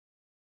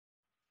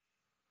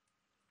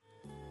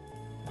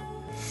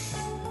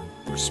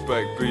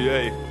Respek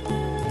BA.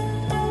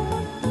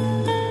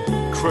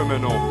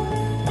 Criminal.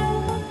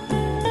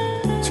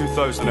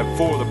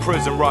 2004, the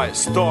prison riot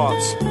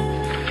starts.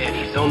 And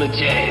he's on the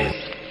jazz,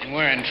 and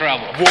we're in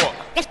trouble. What?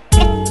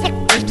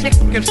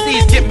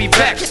 MCs get me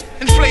vexed.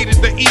 Inflated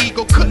the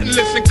ego, couldn't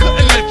listen,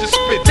 couldn't let you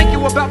spit. Think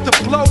you about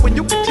to blow when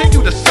you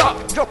continue to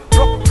suck. Drop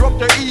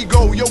the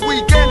ego, you're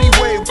weak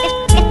anyway.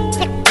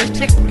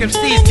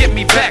 MCs get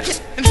me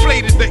vexed.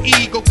 Inflated the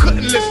ego,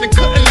 couldn't listen,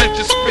 couldn't let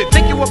you spit.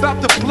 Think you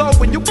about to blow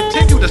when you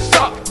continue to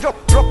suck.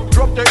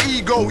 Drop the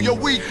ego, you're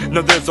weak.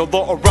 Now there's a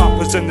lot of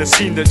rappers in the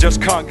scene that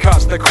just can't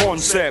catch the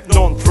concept.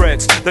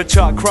 Non-threats, the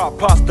chat crap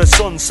past the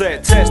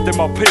sunset. Testing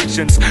my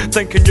patience,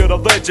 thinking you're a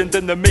legend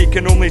in the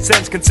making. Only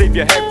sense can save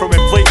your head from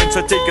inflating,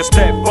 so take a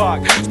step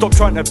back. Stop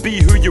trying to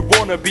be who you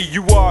wanna be,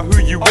 you are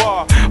who you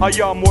are. I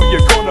am what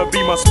you're gonna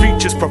be, my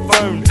speech is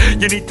profound.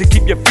 You need to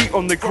keep your feet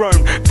on the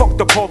ground. Fuck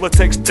the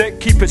politics, dick,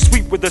 keep it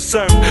sweet with the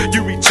sound.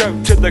 You reach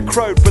out to the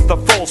crowd with the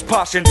false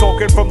passion.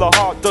 Talking from the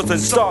heart doesn't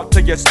start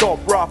till you stop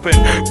rapping.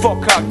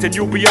 Fuck acting,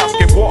 you'll be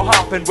asking what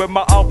happened when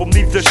my album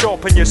leaves the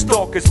shop and your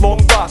stock is long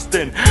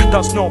lasting.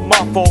 That's not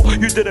my fault,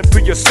 you didn't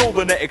put your soul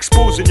in it.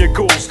 Exposing your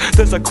goals,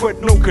 there's a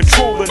quid, no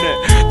controlling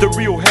it. The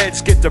real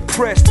heads get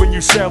depressed when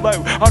you sell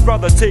out. I'd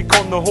rather take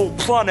on the whole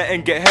planet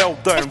and get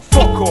held down.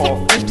 Fuck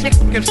off.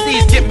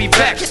 MCs get me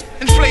vexed.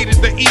 Inflated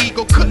the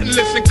ego, couldn't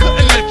listen,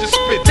 couldn't let you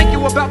spit. Think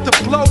you about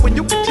to blow when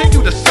you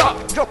continue to suck.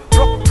 Drop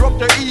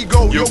the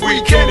ego, you're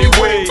weak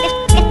anyway.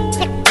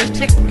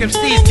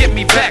 MCs get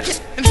me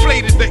vexed.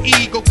 Inflated the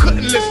ego,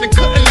 couldn't listen,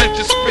 couldn't let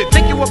you spit.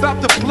 Think you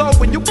about to blow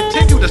when you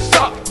continue to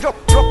suck. Drop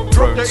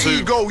the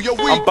ego, you're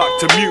weak. I'm back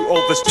to mute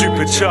all the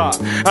stupid chat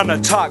and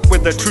attack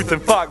with the truth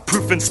and fact,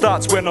 proof and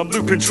stats when I'm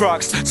looping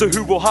tracks. So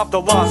who will have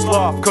the last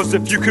laugh? Cause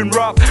if you can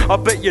rap, I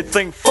bet you'd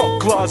think fuck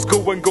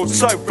Glasgow and go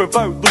south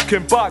without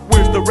looking back.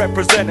 Where's the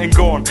representing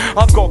gone?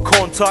 I've got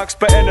contacts,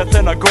 but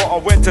anything I got I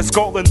went to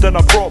Scotland and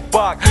I brought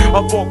back.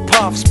 I've walked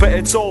paths, but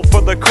it's all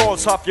for the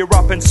cause. Half your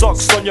rapping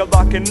sucks, son, you're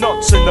lacking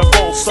nuts in the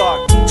ball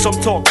sack. Some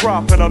talk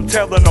crap and I'm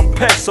telling them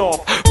piss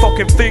off.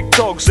 Fucking fake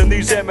dogs and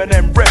these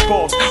Eminem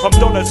rip-offs. I'm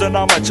done as an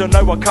amateur,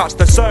 now I catch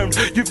the sound.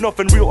 You've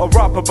nothing real to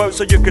rap about,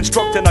 so you're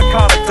constructing a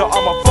character.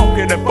 I'm a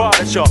fucking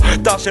embarrasser,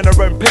 dashing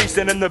around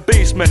pacing in the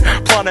basement,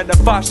 planning to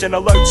fashion a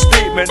loud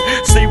statement.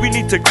 Say we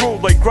need to grow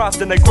like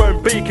grass in the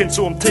ground baking,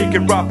 so I'm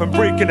taking rap and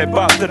breaking it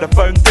back to the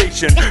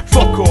foundation.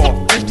 Fuck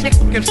off.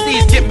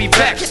 MCs get me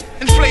vexed.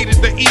 Inflated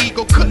the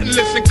ego, couldn't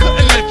listen,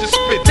 couldn't let you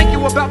spit. Think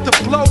you about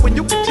to blow when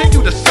you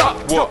continue to suck.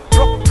 What?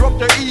 Drop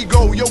the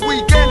ego, you're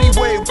weak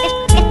anyway.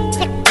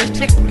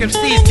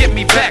 MCs get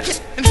me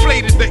vexed.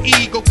 Inflated the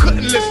ego,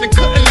 couldn't listen,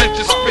 couldn't let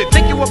you spit.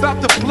 Think you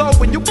about to blow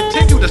when you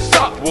continue to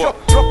suck. What?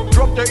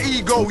 Drop the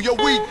ego, you're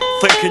weak.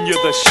 Thinking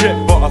you're the shit,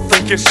 but I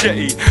think you're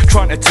shitty.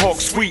 Trying to talk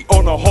sweet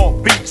on a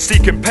hot beat,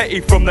 seeking petty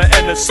from the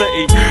inner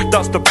city.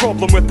 That's the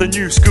problem with the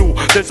new school.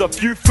 There's a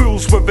few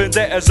fools with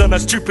vendettas and a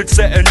stupid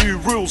set of new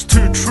rules.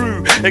 Too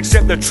true,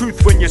 accept the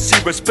truth when you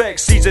see respect.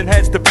 Season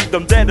heads to beat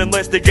them dead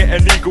unless they get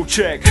an ego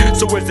check.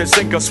 So is it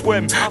sink or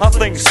swim? I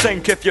think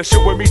sink if you're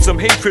showing me some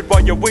hatred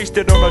while you're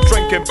wasted on a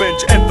drinking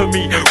bench.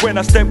 Infamy when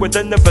I step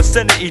within the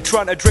vicinity,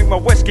 trying to drink my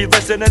whiskey,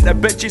 listening to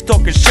bitches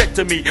talking shit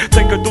to me.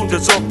 Think I don't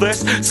deserve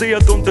this? Say I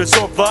don't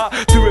deserve that?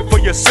 Do it for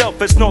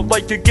yourself, it's not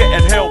like you're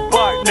getting held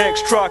back.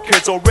 Next track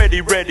is already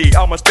ready,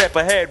 I'm a step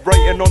ahead,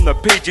 writing on the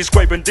pages,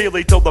 scribing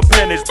daily till the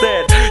pen is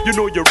dead. You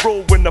know your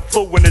role when the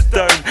flowing is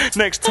down.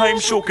 Next time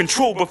show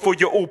control before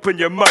you open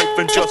your mouth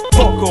and just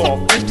fuck off.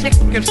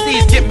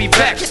 MCs get me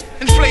vexed.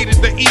 Inflated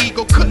the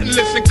ego, couldn't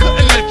listen,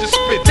 couldn't let you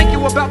spit. Think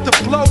you about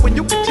to blow when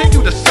you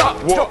continue to suck.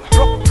 What?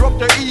 Drop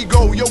the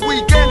ego, you're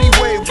weak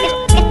anyway.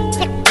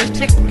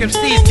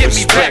 MCs get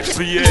me vexed.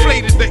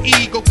 Inflated the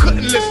ego,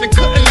 couldn't listen,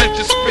 couldn't let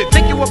you spit.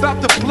 Think you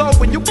about to blow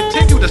when you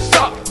continue to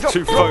suck.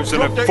 2004.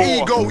 Drop the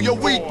ego, you're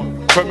weak.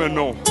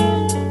 Criminal.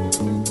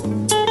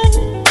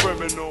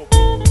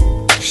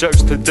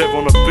 Shouts to Div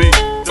on the beat.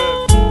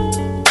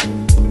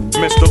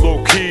 Mr.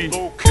 Low Key.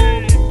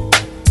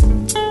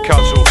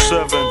 Casual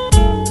 7.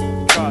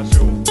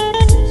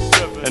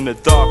 In the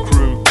dark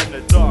room.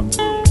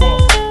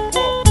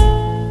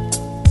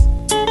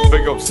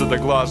 Big ups to the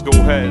Glasgow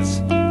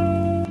heads.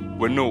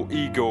 With no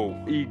ego.